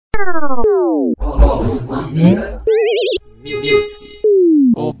Music,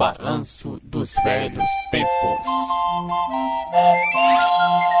 o balanço dos velhos tempos.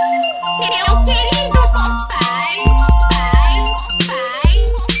 Meu querido Popeye,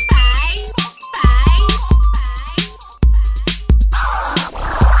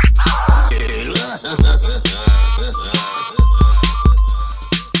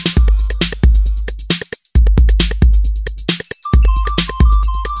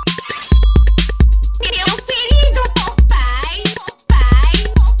 Popeye, Popeye,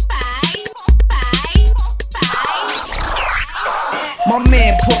 My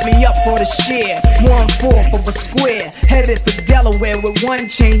man put me up for the share, 1/4 of a square, headed for Delaware with one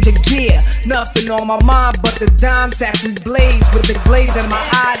change of gear. Nothing on my mind but the dime sack we blaze, with the glaze in my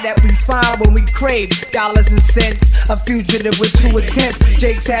eye that we find when we crave dollars and cents. A fugitive with 2 attempts,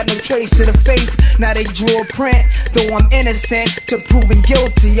 Jake's had no trace to the face, now they drew a print. Though I'm innocent to proving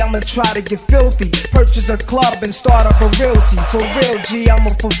guilty, I'ma try to get filthy, purchase a club and start up a realty. For real G,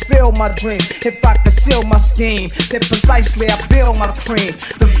 I'ma fulfill my dream. If I conceal my scheme, then precisely I build my cream.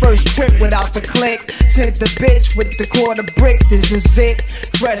 The first trip without the click, sent the bitch with the quarter brick. This is it,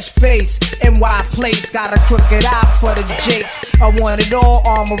 fresh face, NY place, got a crooked eye for the jakes. I want it all,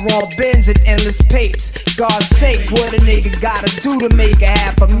 armor on bins and endless papes. God's sake, what a nigga gotta do to make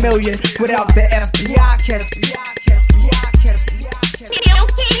 $500,000 without the FBI catch me? meu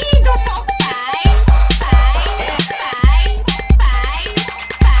querido Popeye, Popeye, Popeye, Popeye,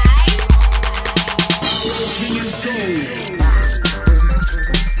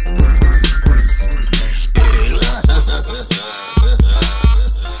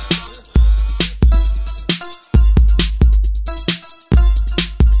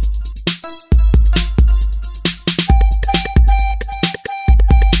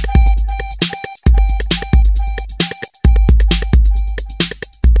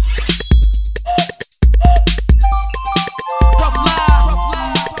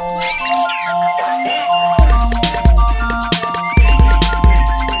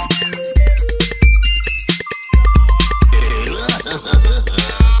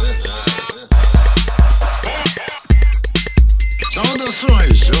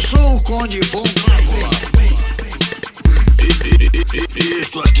 Saudações, eu sou o Conde Von Drácula.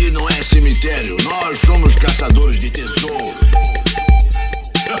 Isto aqui não é cemitério, nós somos caçadores de tesouros.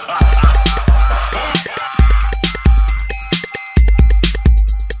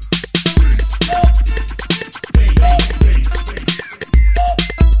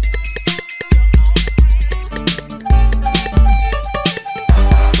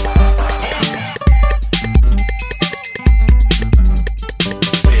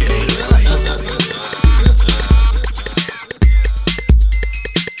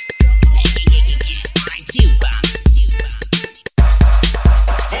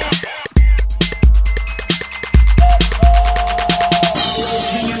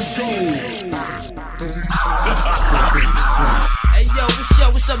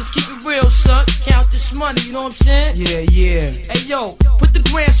 Let's keep it real, son. Count this money, you know what I'm saying? Yeah. Hey, yo, put the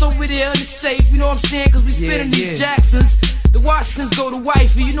grants over there in the safe, you know what I'm saying? Cause we spinning these Jacksons. The Washingtons go to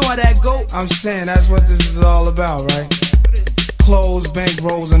wifey, you know how that go. I'm saying that's what this is all about, right? Clothes, bank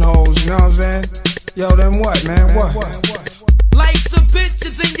rolls, and hoes, you know what I'm saying? Yo, then what, man? What? Life's a bitch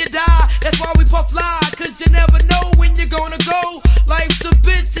and then you die. That's why we puff fly, cause you never know when you're gonna go. Life's a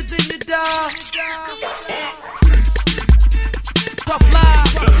bitch and then you die. Puff fly,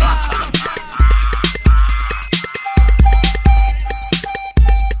 puff fly.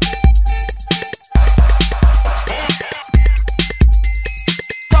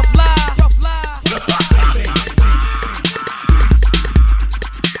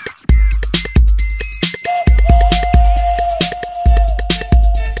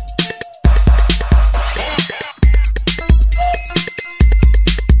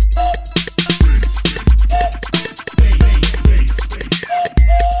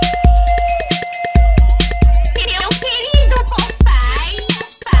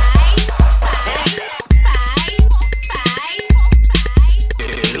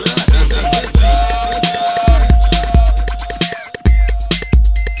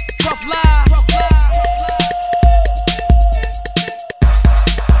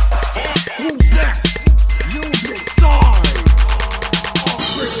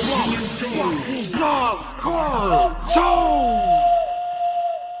 Toll!